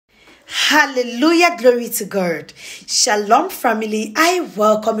Hallelujah, glory to God. Shalom, family. I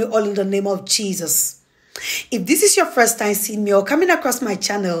welcome you all in the name of Jesus. If this is your first time seeing me or coming across my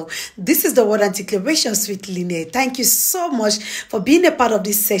channel, this is the Word and Declarations with Lynette. Thank you so much for being a part of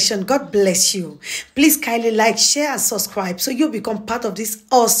this session. God bless you. Please kindly like, share, and subscribe so you become part of this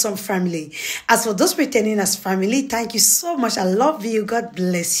awesome family. As for those returning as family, thank you so much. I love you. God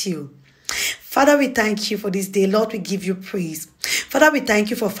bless you. Father, we thank you for this day. Lord, we give you praise. Father, we thank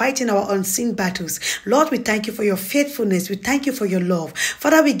you for fighting our unseen battles. Lord, we thank you for your faithfulness. We thank you for your love.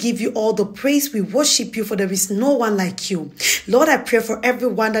 Father, we give you all the praise. We worship you, for there is no one like you. Lord, I pray for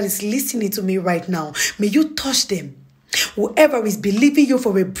everyone that is listening to me right now. May you touch them. Whoever is believing you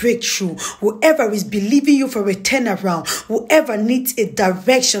for a breakthrough, whoever is believing you for a turnaround, whoever needs a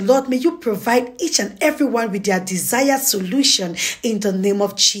direction, Lord, may you provide each and everyone with their desired solution in the name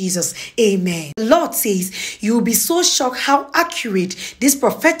of Jesus. Amen. The Lord says, you will be so shocked how accurate this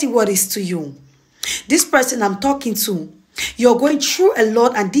prophetic word is to you. This person I'm talking to, you're going through a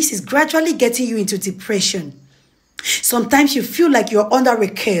lot, and this is gradually getting you into depression. Sometimes you feel like you're under a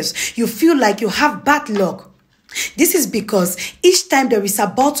curse. You feel like you have bad luck. This is because each time there is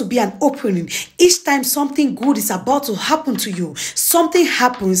about to be an opening, each time something good is about to happen to you, something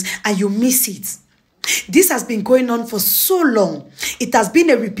happens and you miss it. This has been going on for so long. It has been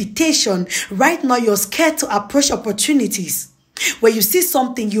a repetition. Right now, you're scared to approach opportunities. Where you see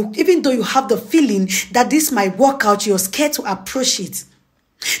something, even though you have the feeling that this might work out, you're scared to approach it.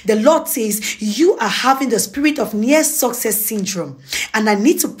 The Lord says you are having the spirit of near success syndrome, and I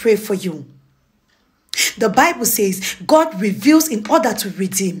need to pray for you. The Bible says God reveals in order to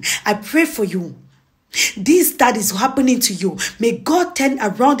redeem. I pray for you. This that is happening to you, may God turn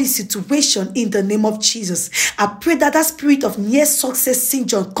around this situation in the name of Jesus. I pray that that spirit of near success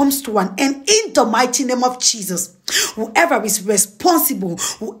syndrome comes to an end in the mighty name of Jesus. Whoever is responsible,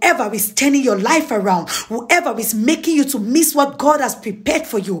 whoever is turning your life around, whoever is making you to miss what God has prepared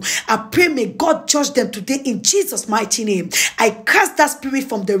for you, I pray may God judge them today in Jesus' mighty name. I cast that spirit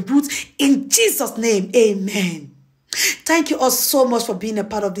from the roots in Jesus' name. Amen. Thank you all so much for being a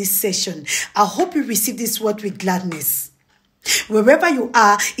part of this session. I hope you receive this word with gladness. Wherever you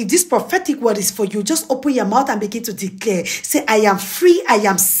are, if this prophetic word is for you, just open your mouth and begin to declare. Say, I am free. I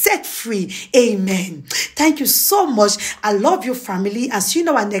am set free. Amen. Thank you so much. I love you, family. And see you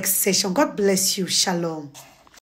in our next session. God bless you. Shalom.